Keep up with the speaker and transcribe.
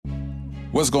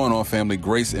What's going on, family?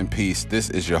 Grace and peace. This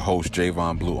is your host,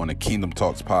 Javon Blue, on the Kingdom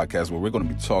Talks podcast, where we're going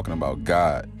to be talking about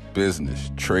God, business,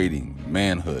 trading,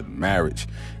 manhood, marriage,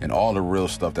 and all the real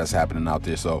stuff that's happening out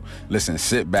there. So listen,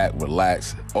 sit back,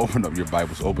 relax, open up your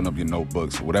Bibles, open up your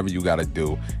notebooks, whatever you got to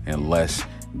do, and let's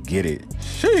get it.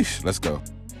 Sheesh, let's go.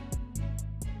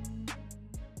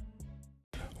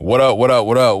 What up?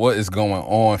 What is going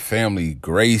on, family?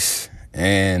 Grace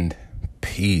and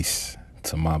peace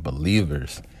to my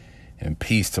believers. And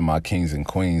peace to my kings and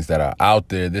queens that are out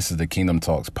there. This is the Kingdom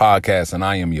Talks podcast, and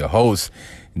I am your host,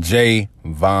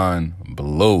 Javon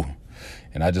Blue.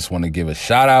 And I just want to give a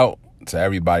shout out to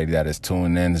everybody that is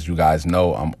tuning in. As you guys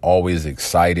know, I'm always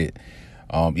excited.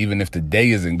 Even if the day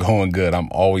isn't going good, I'm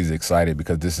always excited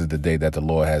because this is the day that the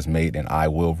Lord has made, and I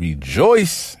will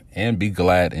rejoice and be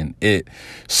glad in it.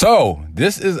 So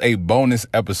this is a bonus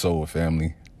episode,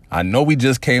 family. I know we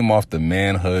just came off the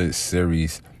manhood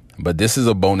series, but this is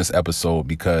a bonus episode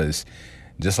because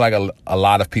just like a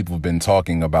lot of people have been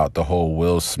talking about the whole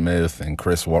Will Smith and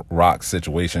Chris Rock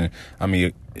situation. I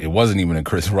mean, it wasn't even a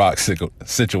Chris Rock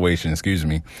situation, excuse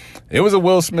me. It was a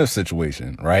Will Smith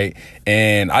situation, right?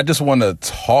 And I just want to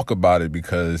talk about it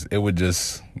because it would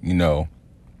just, it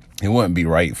wouldn't be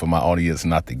right for my audience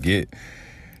not to get,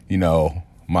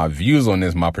 my views on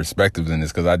this, my perspectives in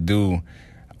this, because I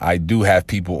do have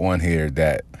people on here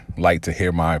that like to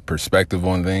hear my perspective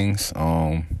on things,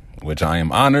 which I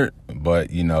am honored, but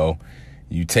you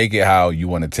take it how you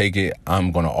want to take it.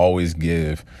 I'm going to always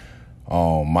give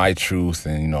my truth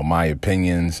and my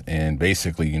opinions, and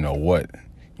basically what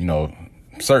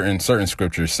certain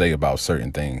scriptures say about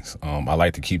certain things. I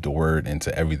like to keep the word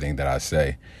into everything that I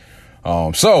say.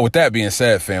 So with that being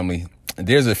said, family,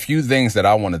 there's a few things that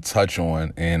I want to touch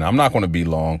on, and I'm not going to be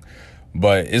long,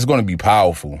 but it's going to be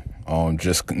powerful.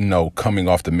 Just, coming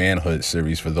off the manhood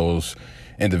series, for those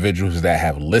individuals that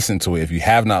have listened to it. If you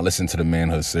have not listened to the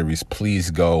manhood series, please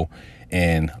go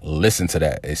and listen to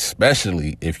that,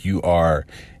 especially if you are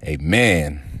a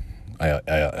man,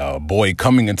 a boy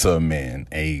coming into a man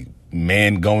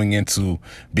going into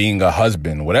being a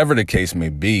husband, whatever the case may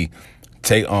be.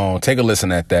 Take a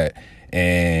listen at that,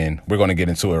 and we're going to get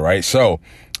into it, right? So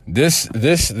this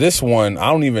one,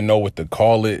 I don't even know what to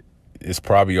call it. It's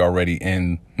probably already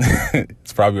in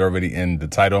the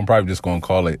title. I'm probably just going to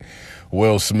call it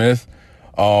Will Smith.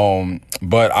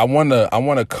 But I want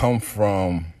to come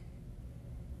from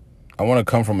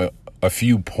a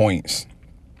few points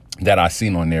that I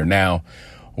seen on there. Now,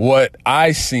 what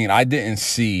I didn't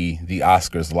see the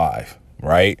Oscars live,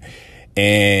 right?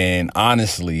 And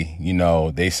honestly,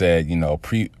 they said,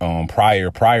 prior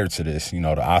to this, the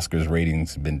Oscars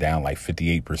ratings been down like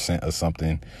 58% or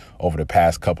something over the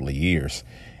past couple of years.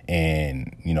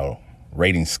 And,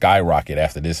 ratings skyrocket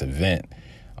after this event,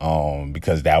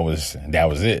 because that was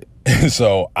it.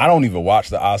 So I don't even watch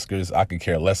the Oscars. I could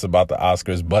care less about the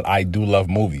Oscars, but I do love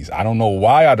movies. I don't know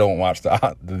why I don't watch the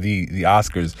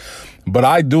Oscars, but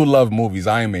I do love movies.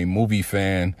 I am a movie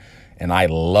fan, and I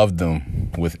love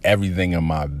them with everything in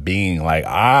my being. Like,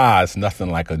 it's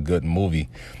nothing like a good movie.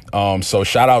 So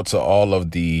shout out to all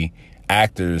of the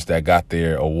actors that got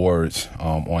their awards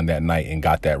on that night and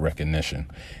got that recognition.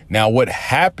 Now, what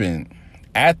happened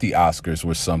at the Oscars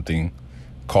was something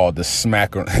called the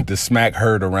smack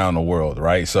heard around the world,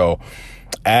 right? So,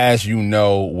 as you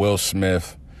know, Will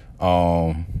Smith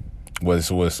was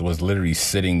literally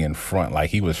sitting in front,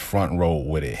 like he was front row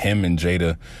with it. Him and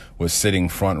Jada was sitting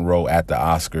front row at the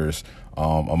Oscars,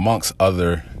 amongst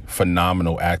other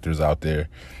phenomenal actors out there.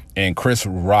 And Chris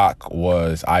Rock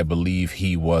I believe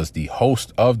he was the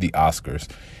host of the Oscars.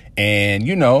 And,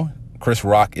 Chris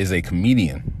Rock is a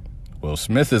comedian. Will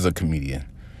Smith is a comedian.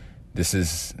 This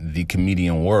is the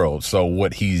comedian world. So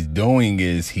what he's doing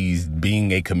is he's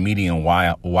being a comedian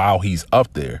while he's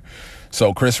up there.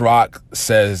 So Chris Rock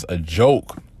says a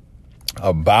joke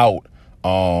about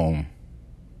Jada,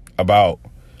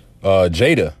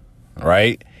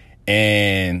 right?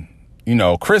 And,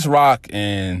 Chris Rock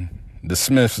and the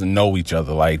Smiths know each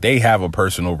other. Like, they have a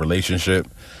personal relationship,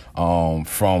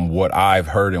 from what I've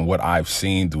heard and what I've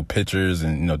seen through pictures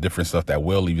and, different stuff that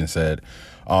Will even said.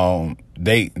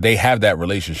 They have that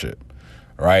relationship,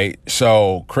 right?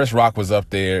 So Chris Rock was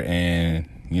up there and,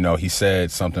 he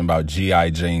said something about G.I.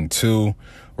 Jane 2,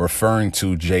 referring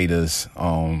to Jada's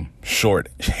short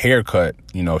haircut.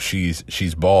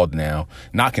 She's bald now,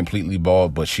 not completely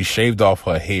bald, but she shaved off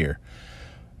her hair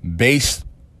based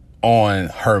on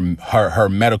her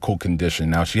medical condition.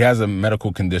 Now, she has a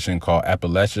medical condition called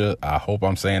alopecia. I hope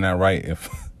I'm saying that right.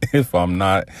 If I'm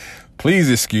not, please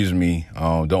excuse me.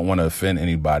 Don't want to offend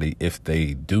anybody if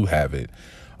they do have it.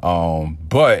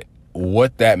 But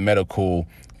what that medical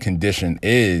condition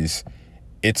is,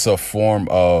 it's a form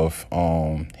of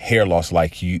hair loss.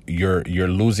 Like you're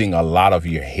losing a lot of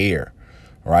your hair,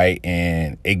 right?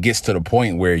 And it gets to the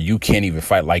point where you can't even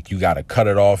fight. Like you got to cut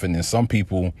it off. And then some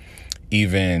people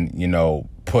even,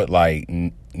 put like,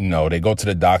 they go to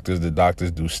the doctors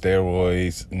do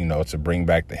steroids, to bring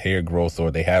back the hair growth,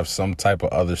 or they have some type of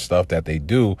other stuff that they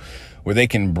do where they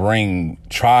can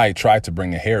try to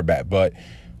bring the hair back. But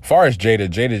as far as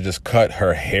Jada just cut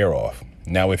her hair off.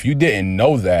 Now, if you didn't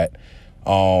know that,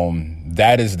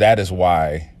 that is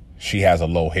why she has a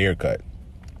low haircut.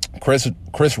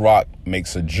 Chris Rock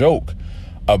makes a joke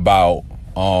about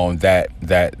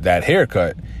that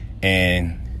haircut,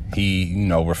 and he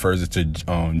refers it to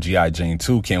G.I. Jane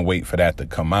 2. Can't wait for that to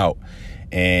come out.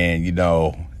 And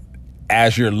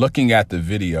as you're looking at the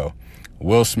video,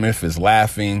 Will Smith is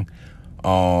laughing,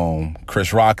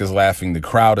 Chris Rock is laughing, the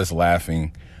crowd is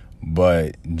laughing,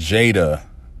 but Jada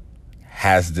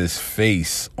has this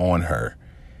face on her.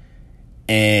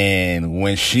 And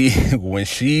when I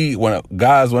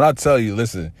tell you,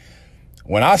 listen,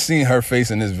 when I seen her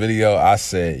face in this video, I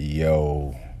said,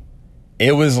 yo,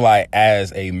 it was like,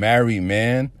 as a married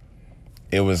man,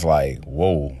 it was like,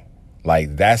 whoa,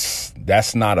 like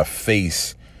that's not a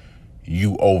face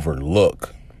you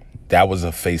overlook. That was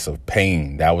a face of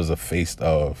pain. That was a face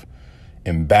of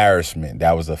embarrassment.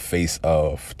 That was a face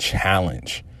of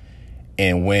challenge.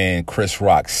 And when Chris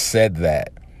Rock said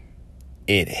that,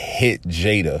 it hit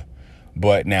Jada.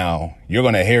 But now you're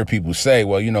going to hear people say,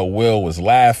 well, Will was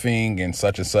laughing and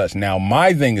such and such. Now,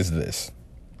 my thing is this.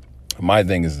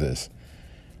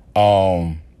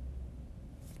 Will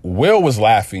was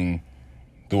laughing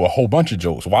through a whole bunch of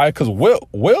jokes. Why? Because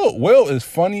Will is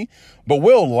funny, but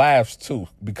Will laughs too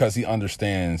because he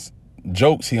understands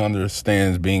jokes. He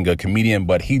understands being a comedian,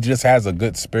 but he just has a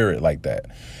good spirit like that.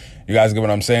 You guys get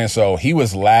what I'm saying? So he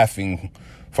was laughing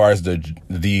as far as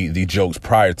the jokes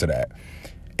prior to that.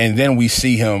 And then we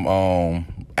see him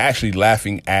actually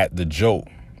laughing at the joke.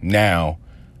 Now,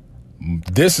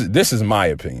 this is my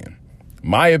opinion.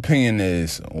 My opinion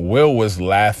is Will was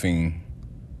laughing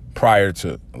prior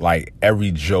to like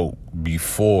every joke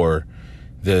before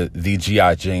the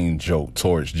G.I. Jane joke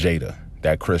towards Jada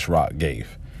that Chris Rock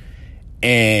gave.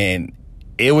 And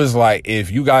it was like, if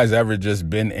you guys ever just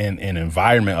been in an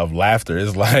environment of laughter,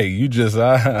 it's like you just,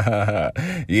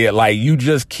 like you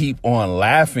just keep on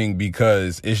laughing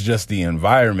because it's just the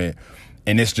environment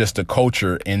and it's just the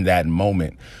culture in that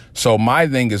moment. So my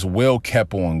thing is Will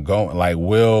kept on going. Like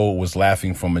Will was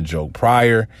laughing from a joke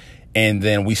prior, and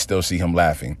then we still see him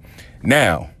laughing.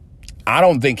 Now, I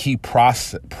don't think he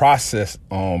processed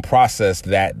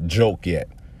that joke yet.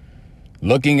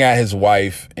 Looking at his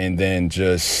wife and then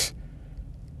just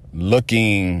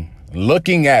looking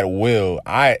at Will,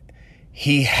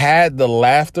 he had the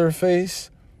laughter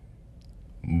face,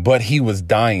 but he was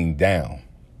dying down.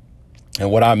 And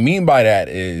what I mean by that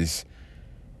is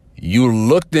you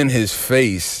looked in his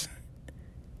face,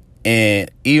 and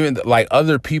even like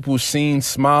other people seen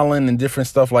smiling and different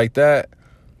stuff like that,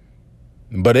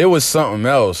 but it was something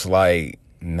else. Like,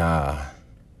 nah,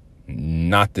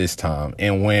 not this time.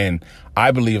 And when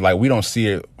I believe, like, we don't see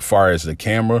it far as the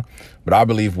camera, but I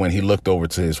believe when he looked over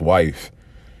to his wife,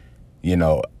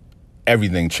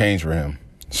 everything changed for him.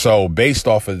 So based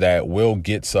off of that, Will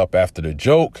gets up after the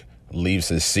joke, leaves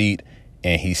his seat,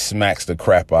 and he smacks the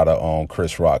crap out of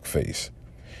Chris Rock's face.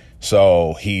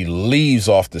 So he leaves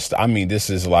off the this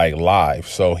is like live.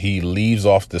 So he leaves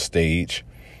off the stage.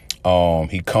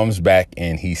 He comes back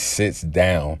and he sits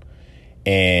down,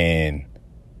 and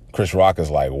Chris Rock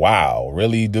is like, wow,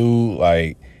 really, dude?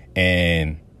 Like,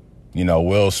 and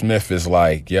Will Smith is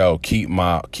like, yo, keep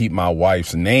my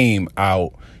wife's name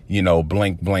out,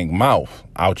 blank mouth,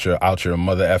 out your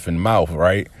mother effing mouth,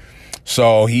 right?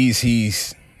 So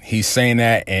he's saying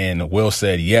that, and Will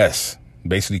said yes,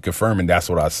 basically confirming that's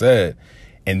what I said.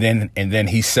 And then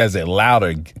he says it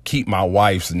louder, keep my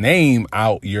wife's name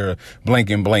out your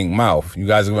blank mouth. You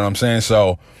guys know what I'm saying?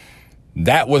 So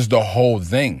that was the whole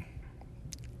thing.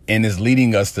 And is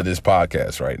leading us to this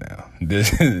podcast right now,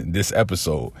 this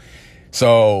episode.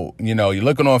 So, you're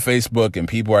looking on Facebook and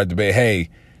people are debating, hey,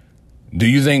 do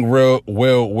you think Will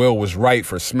was right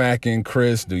for smacking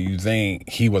Chris? Do you think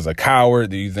he was a coward?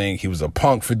 Do you think he was a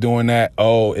punk for doing that?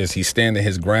 Oh, is he standing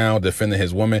his ground, defending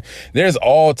his woman? There's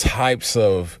all types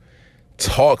of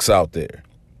talks out there.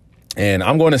 And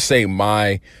I'm going to say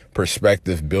my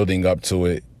perspective building up to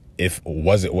it. If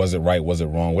was it right? Was it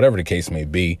wrong? Whatever the case may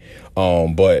be.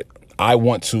 But I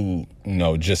want to,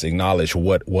 just acknowledge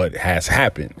what has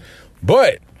happened.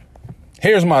 But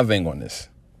here's my thing on this,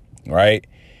 right?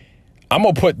 I'm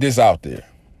going to put this out there.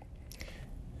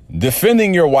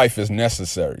 Defending your wife is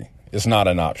necessary. It's not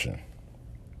an option,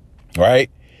 right?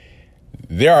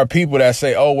 There are people that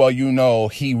say, oh, well, you know,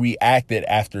 he reacted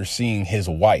after seeing his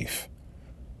wife.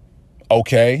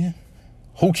 Okay,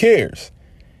 who cares?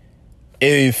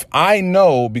 If I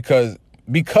know, because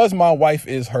my wife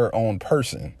is her own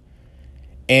person,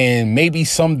 and maybe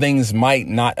some things might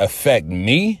not affect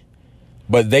me,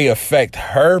 but they affect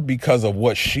her because of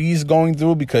what she's going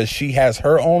through, because she has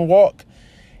her own walk.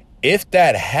 If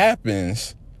that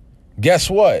happens, guess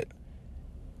what?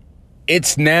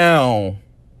 It's now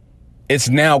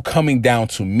coming down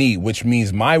to me, which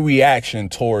means my reaction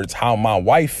towards how my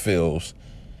wife feels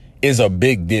is a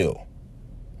big deal,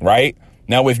 right?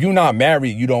 Now, if you're not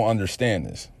married, you don't understand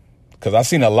this, because I've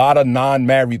seen a lot of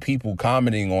non-married people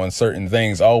commenting on certain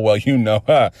things. Oh, well, you know,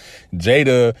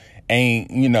 Jada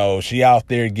ain't, you know, she out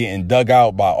there getting dug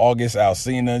out by August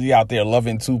Alsina. She out there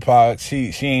loving Tupac.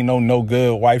 She ain't no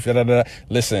good wife. Da, da, da.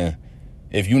 Listen,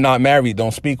 if you're not married,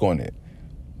 don't speak on it,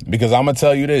 because I'm going to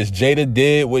tell you this. Jada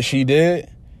did what she did,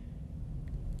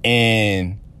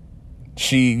 and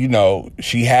she, you know,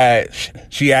 she had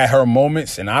her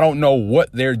moments, and I don't know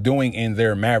what they're doing in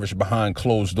their marriage behind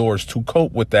closed doors to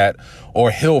cope with that or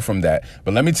heal from that.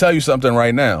 But let me tell you something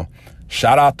right now.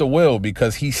 Shout out to Will,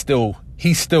 because he's still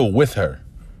with her.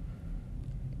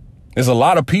 There's a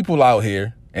lot of people out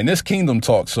here, and this Kingdom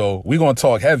Talk, so we're going to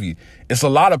talk heavy. It's a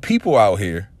lot of people out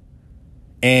here,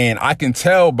 and I can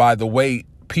tell by the way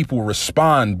people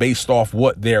respond based off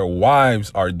what their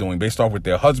wives are doing, based off what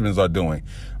their husbands are doing,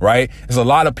 right? There's a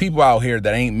lot of people out here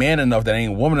that ain't man enough, that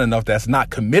ain't woman enough, that's not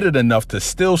committed enough to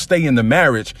still stay in the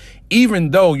marriage,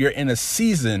 even though you're in a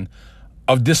season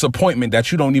of disappointment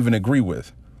that you don't even agree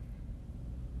with.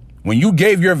 When you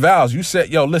gave your vows, you said,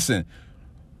 yo, listen,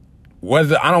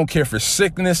 whether I don't care for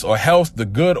sickness or health, the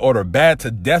good or the bad,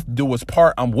 to death do us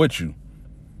part, I'm with you.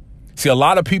 See, a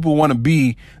lot of people want to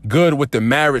be good with the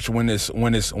marriage when it's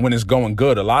going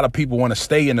good. A lot of people want to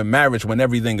stay in the marriage when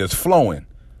everything is flowing.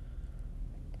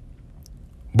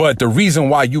 But the reason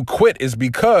why you quit is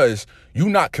because you're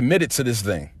not committed to this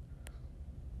thing.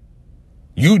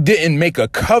 You didn't make a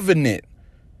covenant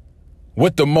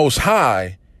with the Most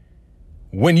High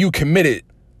when you committed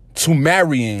to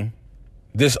marrying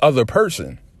this other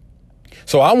person.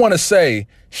 So I want to say,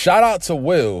 shout out to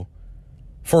Will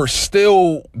for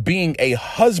still being a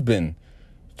husband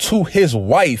to his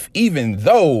wife, even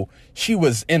though she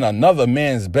was in another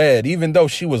man's bed, even though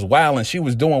she was wild and she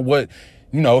was doing what,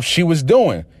 you know, she was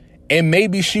doing. And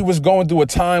maybe she was going through a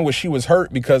time where she was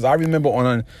hurt, because I remember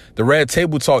on the Red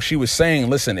Table Talk, she was saying,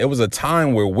 listen, it was a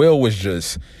time where Will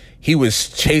was he was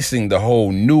chasing the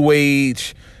whole new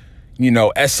age, you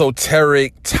know,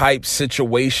 esoteric type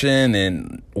situation.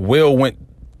 And Will went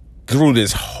through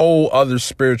this whole other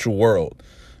spiritual world.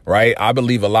 Right. I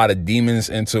believe a lot of demons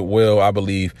into Will. I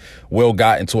believe Will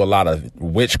got into a lot of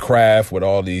witchcraft with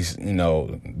all these, you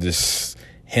know, this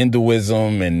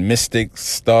Hinduism and mystic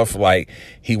stuff. Like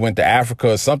he went to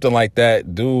Africa or something like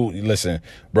that. Dude, listen,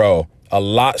 bro, a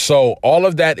lot. So all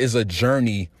of that is a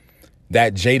journey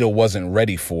that Jada wasn't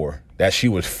ready for, that she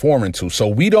was foreign to. So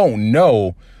we don't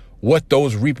know what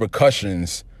those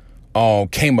repercussions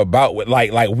came about with.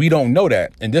 Like we don't know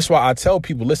that. And this is why I tell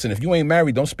people, listen, if you ain't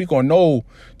married, don't speak on no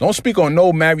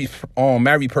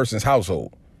married person's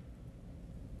household.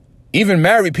 Even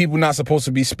married people not supposed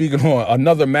to be speaking on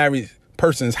another married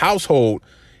person's household.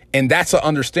 And that's an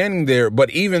understanding there. But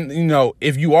even, you know,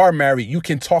 if you are married, you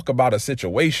can talk about a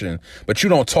situation, but you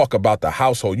don't talk about the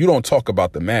household. You don't talk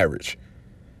about the marriage.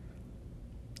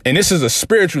 And this is a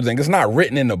spiritual thing. It's not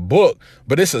written in the book,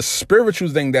 but it's a spiritual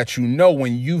thing that you know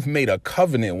when you've made a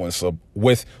covenant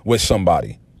with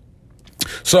somebody.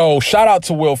 So shout out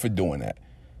to Will for doing that.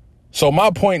 So my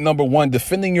point number one,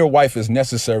 defending your wife is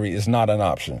necessary, is not an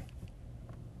option.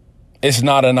 It's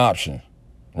not an option,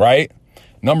 right?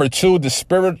 Number two, the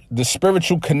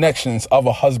spiritual connections of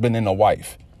a husband and a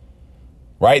wife,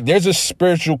 right? There's a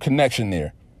spiritual connection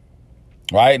there.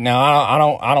 Right now, I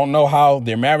don't know how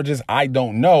their marriage is. I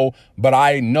don't know, but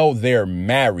I know they're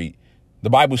married. The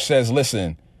Bible says,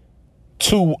 listen,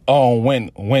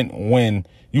 when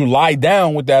you lie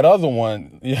down with that other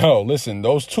one, listen,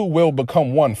 those two will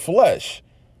become one flesh.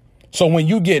 So when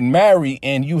you get married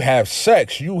and you have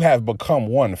sex, you have become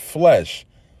one flesh.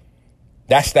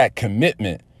 That's that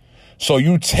commitment. So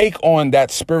you take on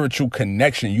that spiritual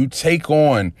connection. You take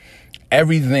on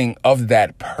everything of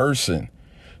that person.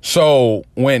 So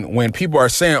when people are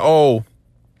saying, oh,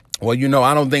 well,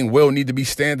 I don't think Will need to be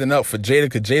standing up for Jada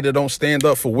because Jada don't stand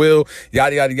up for Will,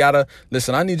 yada, yada, yada.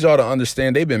 Listen, I need y'all to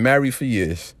understand they've been married for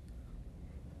years.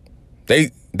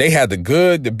 They had the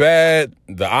good, the bad,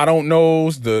 the I don't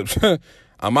knows,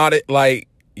 I'm out of like,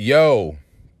 yo,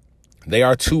 they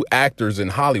are two actors in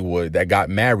Hollywood that got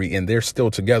married and they're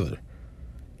still together.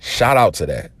 Shout out to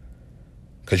that.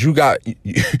 Because you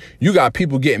got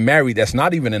people getting married that's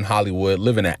not even in Hollywood,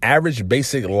 living an average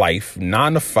basic life,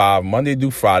 9 to 5, Monday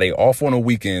through Friday, off on the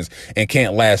weekends, and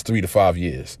can't last 3 to 5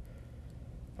 years.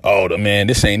 Oh, man,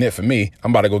 this ain't it for me.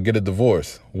 I'm about to go get a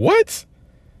divorce. What?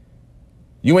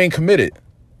 You ain't committed.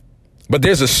 But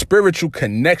there's a spiritual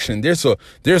connection. There's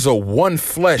a one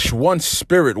flesh, one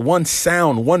spirit, one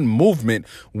sound, one movement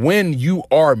when you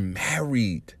are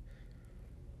married.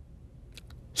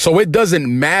 So it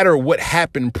doesn't matter what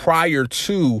happened prior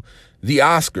to the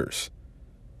Oscars.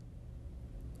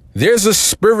 There's a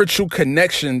spiritual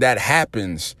connection that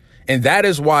happens. And that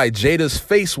is why Jada's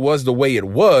face was the way it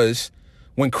was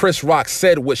when Chris Rock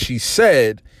said what she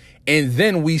said. And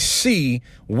then we see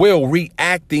Will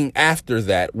reacting after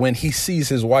that when he sees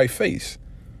his wife's face.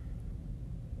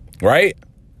 Right?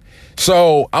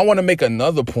 So I want to make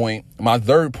another point. My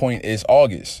third point is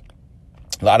August.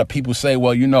 A lot of people say,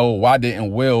 well, you know, why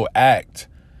didn't Will act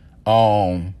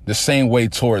the same way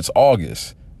towards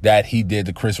August that he did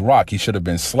to Chris Rock? He should have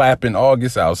been slapping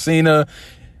August Alsina.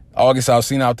 August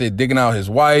Alsina out there digging out his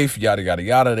wife, yada, yada,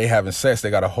 yada. They having sex.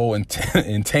 They got a whole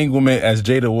entanglement, as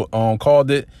Jada called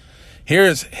it.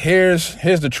 Here's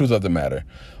the truth of the matter.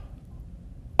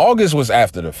 August was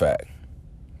after the fact,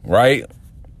 right?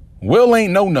 Will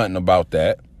ain't know nothing about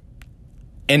that.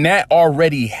 And that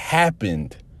already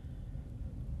happened.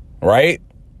 Right?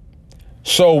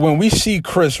 So when we see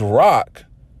Chris Rock,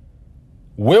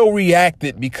 Will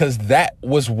reacted because that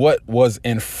was what was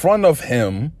in front of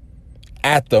him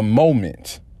at the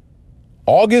moment.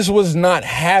 August was not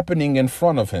happening in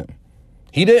front of him.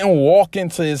 He didn't walk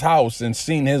into his house and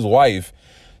seen his wife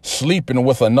sleeping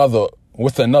with another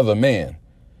man.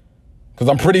 Because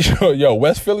I'm pretty sure,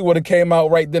 West Philly would have came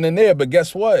out right then and there. But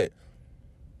guess what?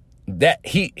 That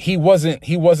he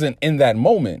wasn't in that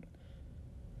moment.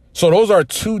 So those are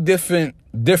two different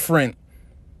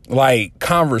like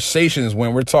conversations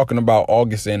when we're talking about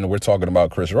August and we're talking about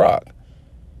Chris Rock.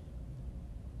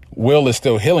 Will is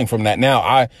still healing from that.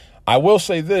 Now, I will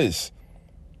say this.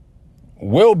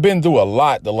 Will been through a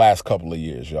lot the last couple of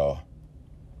years, y'all.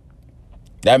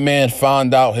 That man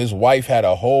found out his wife had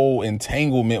a whole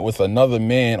entanglement with another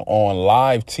man on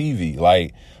live TV.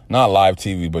 Like, not live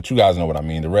TV, but you guys know what I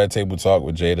mean. The Red Table Talk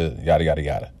with Jada, yada, yada,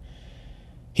 yada.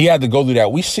 He had to go through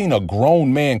that. We seen a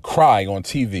grown man cry on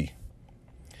TV.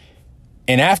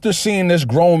 And after seeing this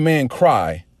grown man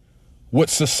cry, what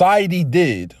society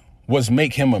did was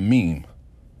make him a meme.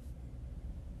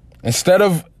 Instead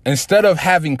of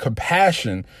having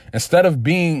compassion, instead of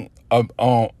being a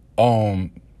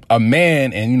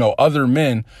man and, you know, other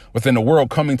men within the world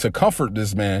coming to comfort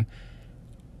this man,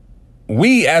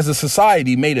 we as a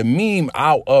society made a meme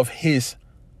out of his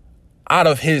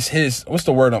what's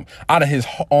the word? Out of his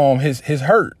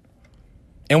hurt.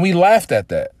 And we laughed at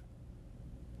that.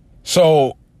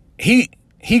 So he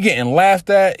getting laughed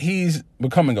at. He's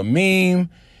becoming a meme.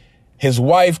 His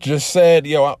wife just said,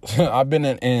 I've been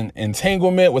in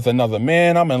entanglement with another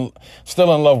man. I'm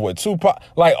still in love with Tupac.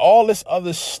 Like all this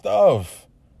other stuff.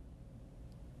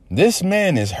 This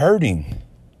man is hurting,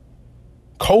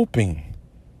 coping.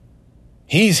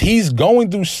 He's going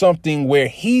through something where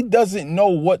he doesn't know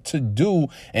what to do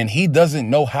and he doesn't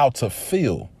know how to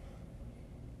feel.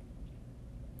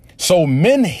 So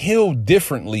men heal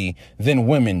differently than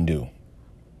women do.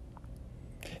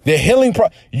 The healing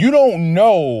you don't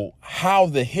know how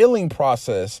the healing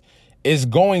process is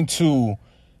going to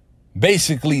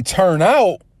basically turn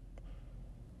out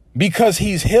because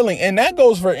he's healing. And that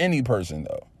goes for any person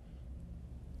though.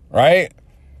 Right?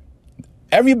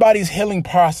 Everybody's healing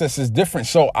process is different.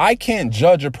 So I can't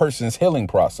judge a person's healing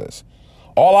process.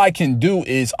 All I can do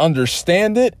is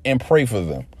understand it and pray for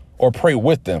them or pray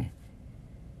with them.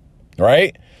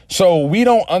 Right? So we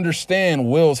don't understand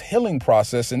Will's healing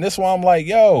process. And this one I'm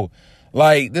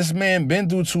like, this man been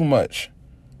through too much.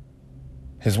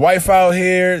 His wife out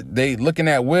here, they looking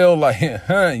at Will like,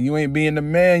 you ain't being the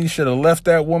man. You should have left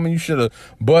that woman. You should have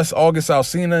bust August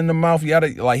Alsina in the mouth.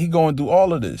 Like he going through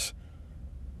all of this.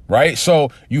 Right? So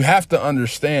you have to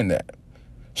understand that.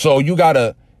 So you got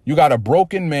a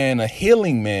broken man, a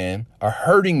healing man, a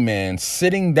hurting man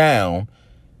sitting down,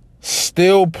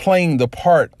 still playing the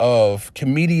part of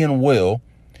comedian Will.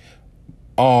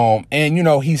 And you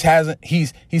know, he's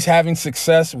having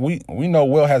success. We know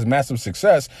Will has massive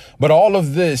success, but all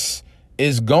of this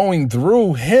is going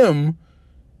through him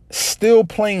still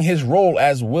playing his role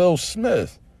as Will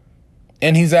Smith.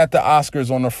 And he's at the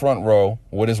Oscars on the front row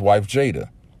with his wife Jada.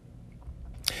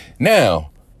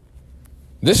 Now,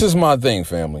 this is my thing,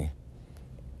 family.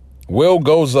 Will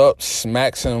goes up,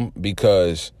 smacks him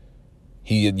because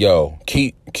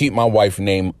keep my wife's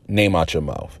name out your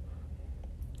mouth.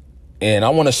 And I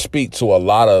want to speak to the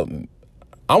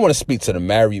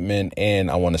married men,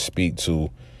 and I want to speak to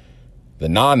the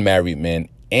non-married men,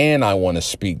 and I want to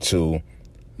speak to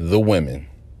the women.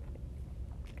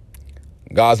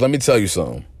 Guys, let me tell you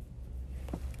something.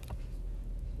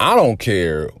 I don't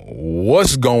care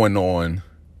what's going on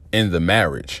in the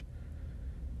marriage.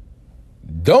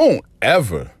 Don't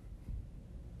ever.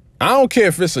 I don't care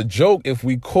if it's a joke, if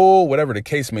we cool, whatever the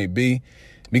case may be,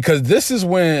 because this is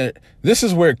where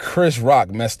Chris Rock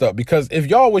messed up. Because if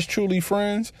y'all was truly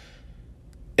friends,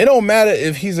 it don't matter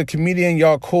if he's a comedian,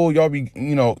 y'all cool, y'all be,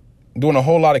 doing a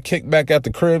whole lot of kickback at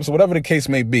the cribs, whatever the case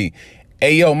may be.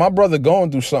 Hey, yo, my brother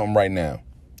going through something right now.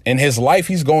 In his life,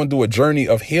 he's going through a journey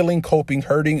of healing, coping,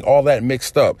 hurting, all that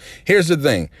mixed up. Here's the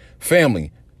thing,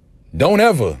 family, don't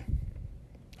ever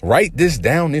write this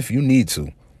down if you need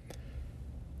to.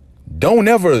 Don't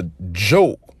ever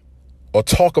joke or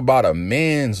talk about a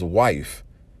man's wife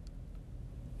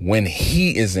when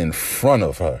he is in front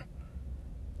of her.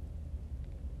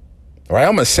 All right,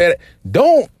 I'm going to say that.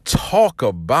 Don't talk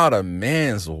about a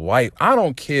man's wife. I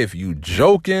don't care if you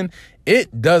joking.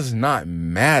 It does not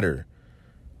matter.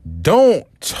 Don't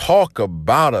talk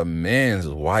about a man's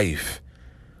wife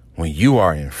when you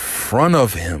are in front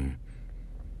of him.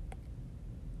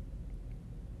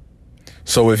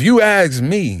 So if you ask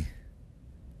me,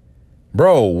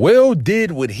 bro, Will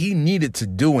did what he needed to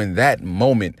do in that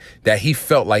moment, that he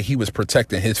felt like he was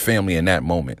protecting his family in that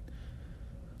moment.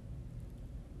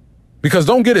 Because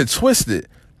don't get it twisted.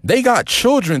 They got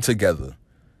children together.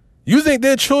 You think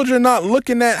their children not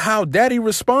looking at how daddy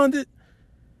responded?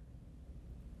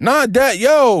 Nah, dad,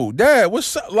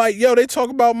 what's up? Like, they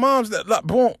talk about moms that, like,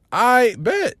 boom, I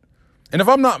bet. And if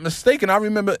I'm not mistaken, I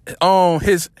remember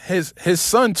his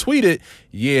son tweeted,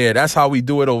 yeah, that's how we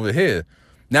do it over here.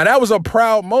 Now, that was a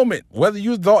proud moment. Whether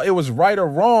you thought it was right or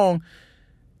wrong,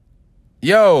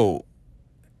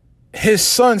 his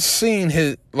son seen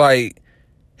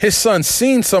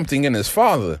something in his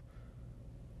father.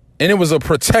 And it was a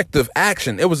protective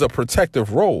action. It was a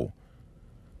protective role.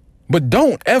 But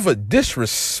don't ever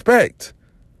disrespect,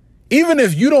 even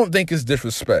if you don't think it's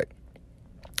disrespect.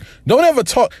 Don't ever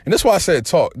talk, and that's why I said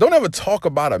talk. Don't ever talk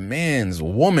about a man's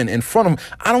woman in front of him.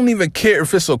 I don't even care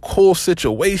if it's a cool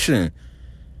situation.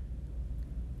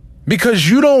 Because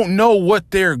you don't know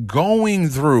what they're going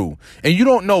through. And you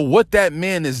don't know what that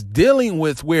man is dealing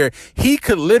with, where he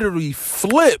could literally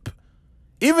flip.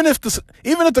 Even if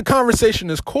the conversation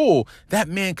is cool, that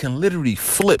man can literally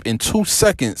flip in 2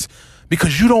 seconds.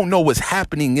 Because you don't know what's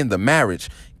happening in the marriage.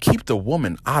 Keep the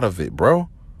woman out of it, bro.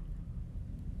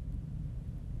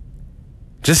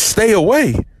 Just stay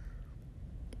away.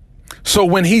 So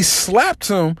when he slapped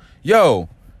him,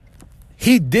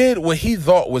 he did what he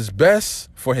thought was best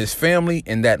for his family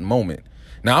in that moment.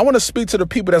 Now, I want to speak to the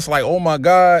people that's like, oh my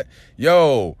God,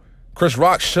 Chris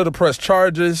Rock should have pressed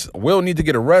charges. Will need to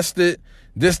get arrested.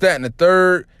 This, that, and the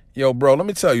third. Bro, let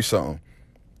me tell you something.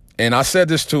 And I said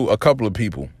this to a couple of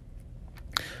people.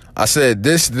 I said,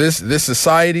 this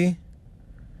society,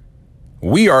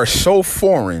 we are so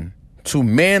foreign to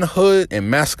manhood and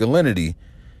masculinity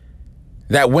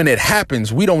that when it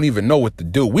happens, we don't even know what to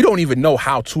do. We don't even know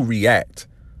how to react.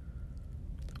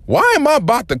 Why am I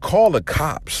about to call the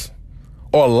cops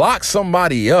or lock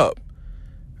somebody up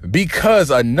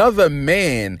because another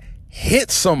man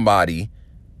hit somebody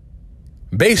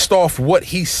based off what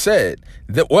he said?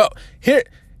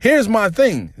 Here's my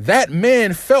thing. That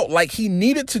man felt like he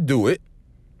needed to do it,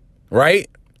 right?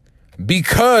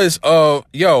 Because of,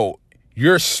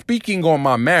 you're speaking on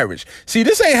my marriage. See,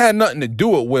 this ain't had nothing to do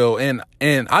with Will.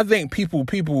 And I think people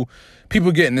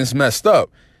getting this messed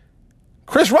up.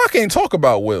 Chris Rock ain't talk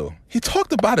about Will. He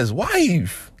talked about his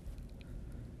wife.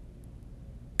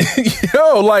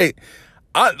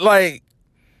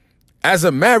 As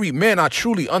a married man, I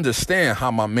truly understand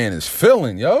how my man is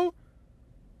feeling,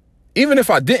 Even if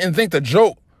I didn't think the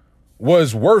joke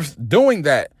was worth doing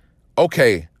that,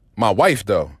 okay, my wife,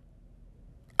 though.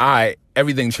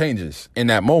 Everything changes in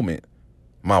that moment.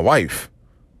 My wife.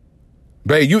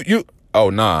 Babe, oh,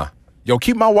 nah.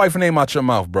 Keep my wife's name out your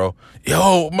mouth, bro.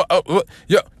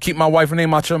 Keep my wife's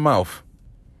name out your mouth.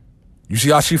 You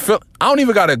see how she feel? I don't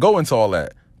even got to go into all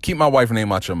that. Keep my wife's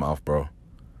name out your mouth, bro.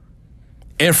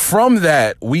 And from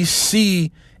that, we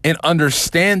see an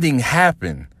understanding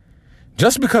happen.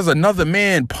 Just because another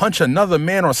man punch another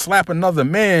man or slap another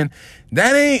man,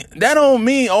 that don't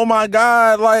mean, oh my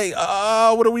God,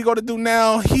 what are we going to do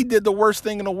now? He did the worst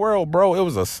thing in the world, bro. It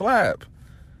was a slap.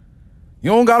 You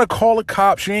don't got to call the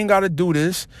cops. You ain't got to do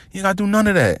this. You ain't got to do none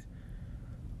of that.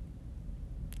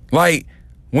 Like,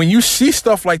 when you see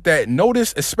stuff like that,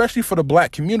 notice, especially for the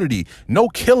black community, no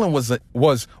killing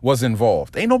was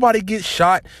involved. Ain't nobody get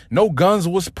shot. No guns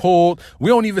was pulled. We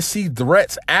don't even see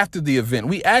threats after the event.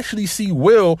 We actually see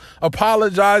Will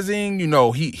apologizing. You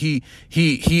know, he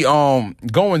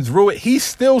going through it. He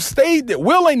still stayed there.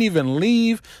 Will ain't even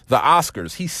leave the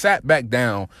Oscars. He sat back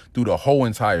down through the whole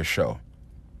entire show.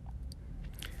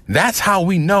 That's how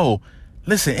we know.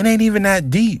 Listen, it ain't even that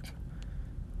deep.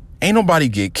 Ain't nobody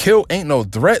get killed. Ain't no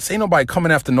threats. Ain't nobody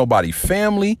coming after nobody's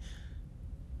family.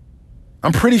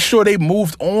 I'm pretty sure they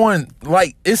moved on.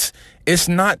 Like, it's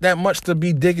not that much to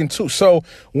be digging to. So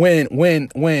when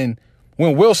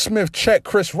Will Smith checked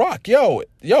Chris Rock, yo,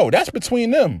 that's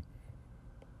between them.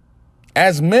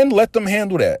 As men, let them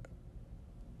handle that.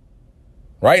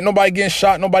 Right? Nobody getting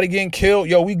shot. Nobody getting killed.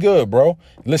 Yo, we good, bro.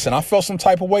 Listen, I felt some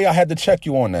type of way. I had to check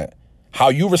you on that. How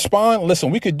you respond?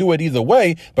 Listen, we could do it either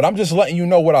way, but I'm just letting you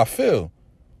know what I feel.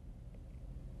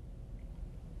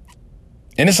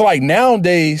 And it's like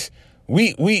nowadays,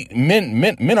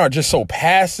 men are just so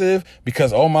passive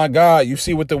because, oh my God, you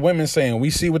see what the women saying.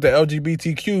 We see what the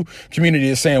LGBTQ community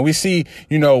is saying. We see,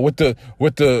 you know, what the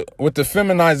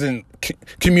feminizing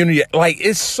community. Like,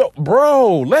 it's so,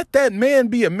 bro, let that man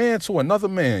be a man to another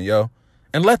man, yo,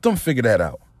 and let them figure that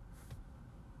out.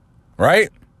 Right?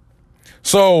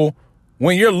 So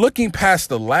when you're looking past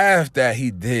the laugh that he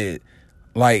did,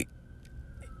 like,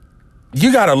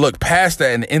 you got to look past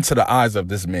that and into the eyes of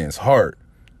this man's heart.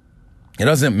 It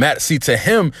doesn't matter. See, to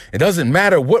him, it doesn't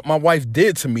matter what my wife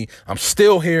did to me. I'm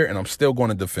still here and I'm still going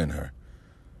to defend her.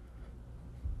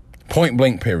 Point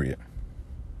blank, period.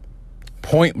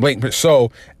 Point blank.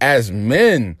 So as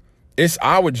men, it's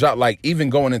our job, like even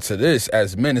going into this,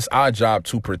 as men, it's our job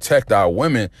to protect our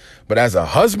women. But as a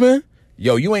husband,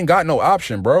 yo, you ain't got no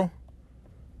option, bro.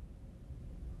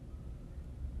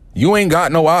 You ain't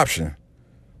got no option.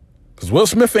 Because Will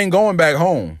Smith ain't going back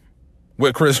home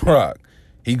with Chris Rock.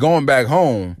 He going back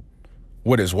home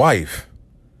with his wife.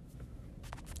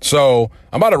 So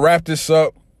I'm about to wrap this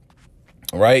up,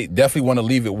 right? Definitely want to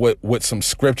leave it with some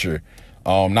scripture.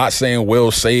 Not saying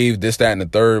Will saved this, that, and the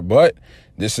third, but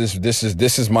this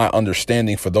is my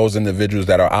understanding for those individuals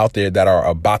that are out there that are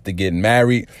about to get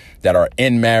married, that are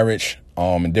in marriage,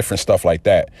 and different stuff like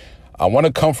that. I want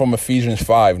to come from Ephesians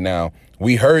 5 now.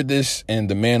 We heard this in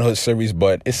the Manhood series,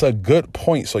 but it's a good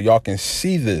point so y'all can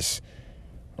see this,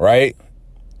 right?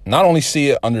 Not only see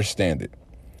it, understand it.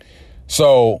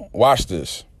 So watch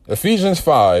this. Ephesians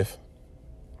 5,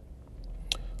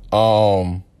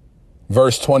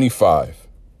 verse 25.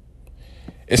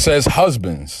 It says,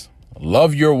 husbands,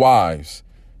 love your wives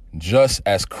just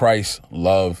as Christ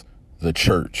loved the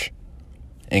church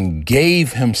and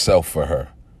gave himself for her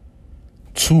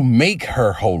to make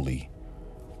her holy,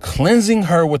 cleansing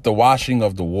her with the washing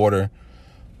of the water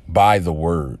by the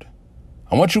word.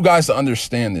 I want you guys to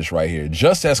understand this right here.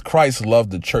 Just as Christ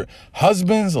loved the church,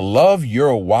 husbands, love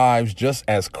your wives just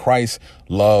as Christ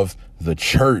loved the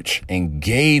church and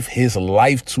gave his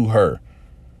life to her.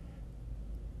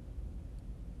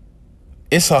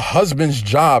 It's a husband's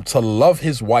job to love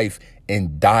his wife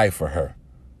and die for her.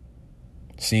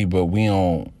 See, but we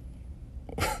don't.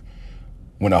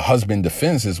 When a husband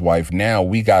defends his wife, now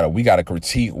we gotta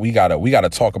critique. We gotta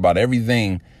talk about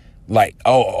everything. Like,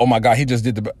 oh my God, he just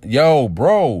did yo,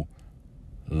 bro,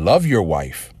 love your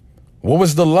wife. What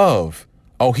was the love?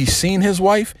 Oh, he seen his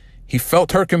wife. He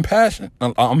felt her compassion.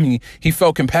 He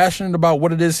felt compassionate about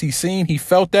what it is he seen. He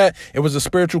felt that it was a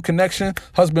spiritual connection.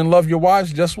 Husband, love your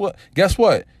wives. Guess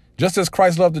what? Just as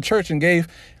Christ loved the church and gave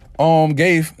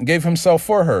himself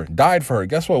for her, died for her.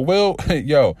 Guess what? Will,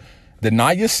 yo,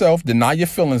 deny yourself, deny your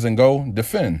feelings, and go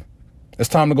defend. It's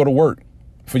time to go to work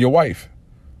for your wife.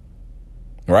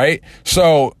 Right?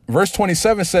 So verse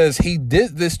 27 says he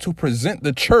did this to present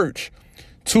the church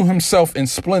to himself in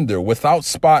splendor, without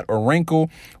spot or wrinkle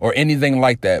or anything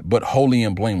like that, but holy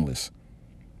and blameless.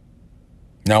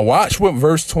 Now watch what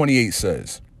verse 28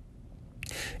 says.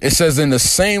 It says, in the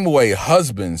same way,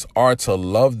 husbands are to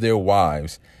love their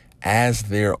wives as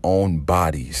their own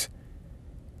bodies.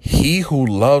 He who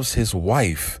loves his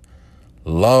wife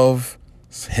loves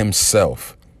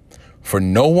himself. For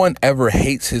no one ever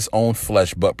hates his own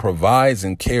flesh, but provides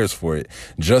and cares for it,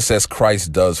 just as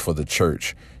Christ does for the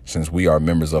church, since we are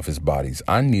members of his bodies.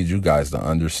 I need you guys to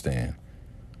understand.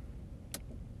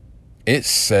 It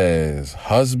says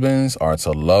husbands are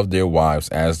to love their wives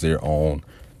as their own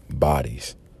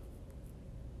bodies.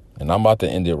 And I'm about to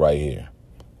end it right here.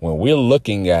 When we're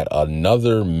looking at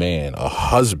another man, a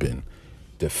husband,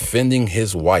 defending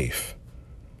his wife,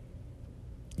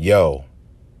 yo,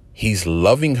 he's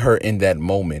loving her in that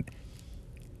moment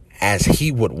as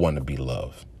he would want to be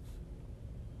loved.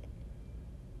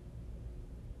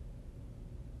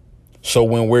 So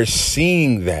when we're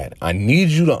seeing that, I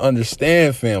need you to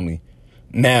understand, family.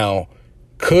 Now,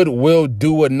 could Will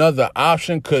do another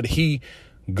option? Could he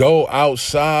go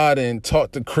outside and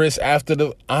talk to Chris after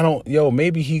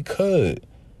maybe he could.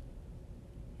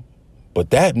 But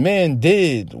that man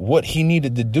did what he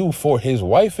needed to do for his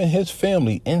wife and his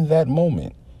family in that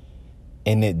moment.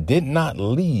 And it did not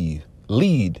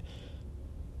lead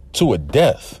to a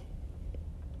death.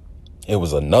 It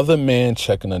was another man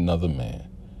checking another man.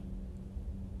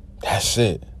 That's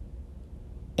it.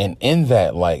 And in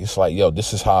that, it's like, yo,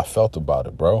 this is how I felt about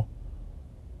it, bro.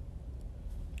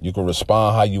 You can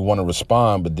respond how you want to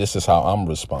respond, but this is how I'm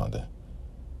responding.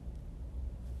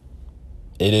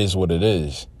 It is what it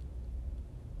is.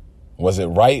 Was it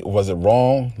right? Was it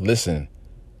wrong? Listen,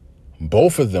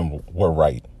 both of them were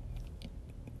right.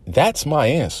 That's my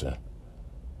answer.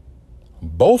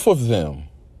 Both of them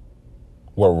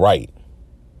were right.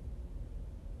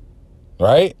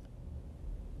 Right?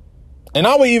 And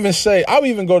I would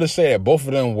even go to say that both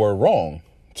of them were wrong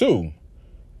too.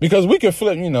 Because we can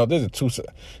flip,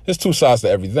 there's two sides to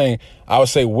everything. I would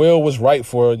say Will was right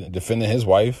for defending his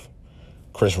wife.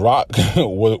 Chris Rock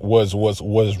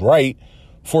was right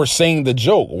for saying the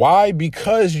joke. Why?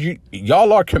 Because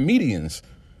y'all are comedians.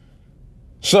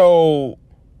 So,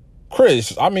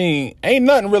 Chris, ain't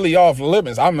nothing really off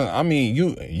limits.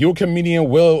 You a comedian,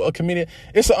 Will a comedian.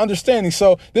 It's an understanding.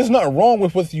 So there's nothing wrong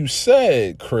with what you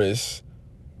said, Chris.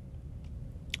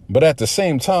 But at the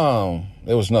same time,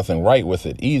 there was nothing right with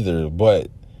it either. But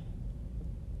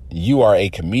you are a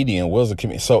comedian. Will's a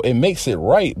comedian. So it makes it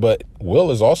right. But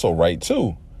Will is also right,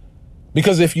 too.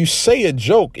 Because if you say a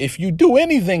joke, if you do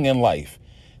anything in life,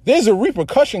 there's a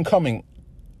repercussion coming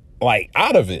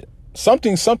out of it.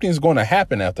 Something's going to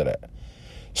happen after that.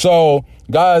 So,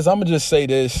 guys, I'm going to just say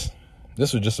this.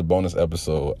 This was just a bonus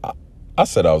episode. I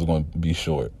said I was going to be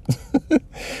short.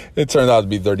 It turned out to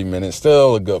be 30 minutes.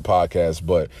 Still a good podcast.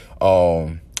 But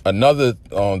another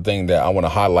thing that I want to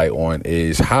highlight on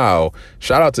is how,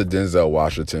 shout out to Denzel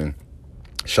Washington.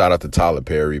 Shout out to Tyler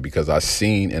Perry, because I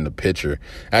seen in a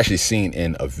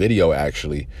video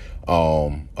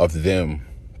of them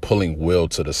pulling Will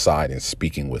to the side and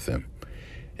speaking with him.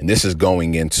 And this is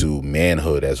going into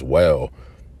manhood as well.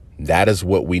 That is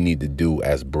what we need to do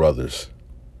as brothers.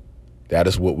 That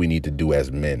is what we need to do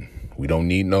as men. We don't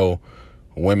need no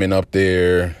women up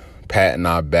there patting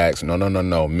our backs. No.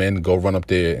 Men, go run up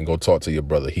there and go talk to your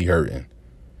brother. He hurting.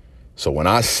 So when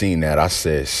I seen that, I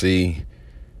said, see,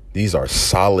 these are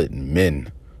solid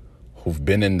men who've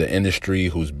been in the industry,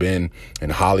 who's been in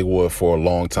Hollywood for a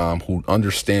long time, who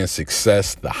understand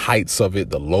success, the heights of it,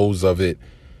 the lows of it.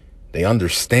 They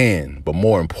understand, but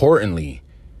more importantly,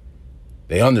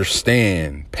 they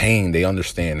understand pain, they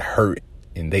understand hurt,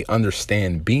 and they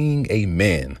understand being a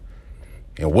man.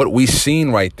 And what we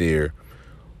seen right there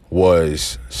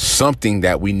was something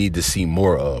that we need to see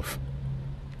more of.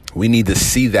 We need to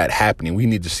see that happening. We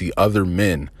need to see other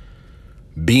men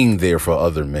being there for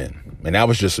other men. And that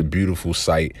was just a beautiful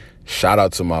sight. Shout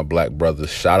out to my black brothers.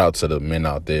 Shout out to the men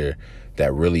out there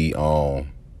that really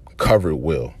covered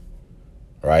Will.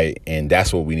 Right. And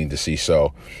that's what we need to see.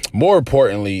 So more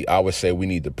importantly, I would say we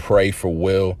need to pray for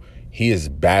Will. He is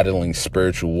battling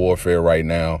spiritual warfare right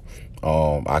now.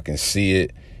 I can see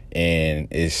it. And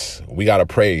we got to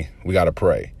pray. We got to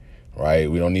pray.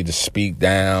 Right. We don't need to speak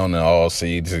down and all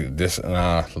say this.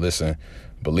 Listen,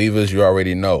 believers, you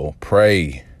already know.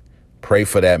 Pray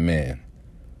for that man.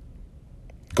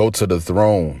 Go to the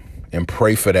throne and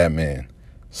pray for that man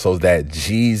so that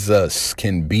Jesus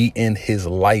can be in his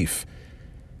life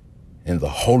and the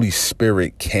Holy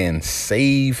Spirit can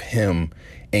save him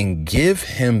and give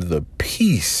him the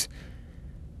peace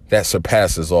that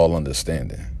surpasses all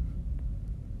understanding.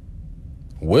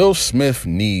 Will Smith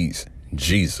needs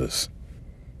Jesus.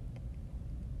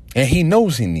 And he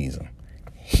knows he needs him.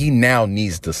 He now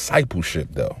needs discipleship,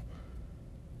 though.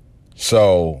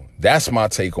 So that's my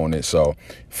take on it. So,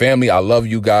 family, I love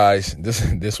you guys.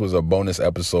 This was a bonus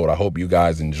episode. I hope you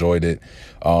guys enjoyed it.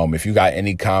 If you got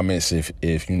any comments, if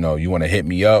you want to hit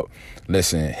me up,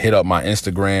 listen, hit up my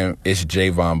Instagram. It's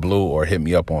Javon Blue, or hit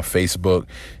me up on Facebook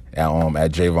at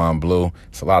Javon Blue.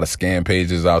 It's a lot of scam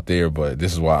pages out there, but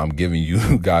this is why I'm giving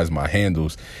you guys my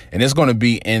handles, and it's going to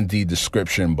be in the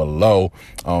description below.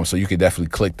 So you can definitely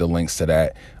click the links to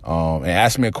that and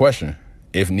ask me a question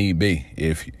if need be,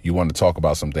 if you want to talk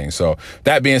about some things. So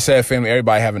that being said, family,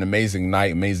 everybody have an amazing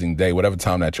night, amazing day, whatever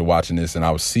time that you're watching this, and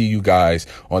I will see you guys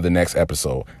on the next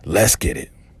episode. Let's get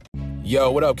it.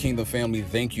 Yo, what up, Kingdom family?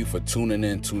 Thank you for tuning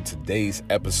in to today's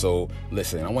episode.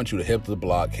 Listen, I want you to hit up the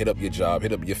block, hit up your job,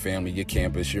 hit up your family, your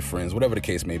campus, your friends, whatever the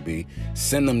case may be.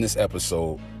 Send them this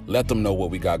episode. Let them know what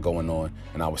we got going on.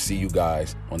 And I will see you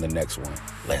guys on the next one.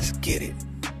 Let's get it.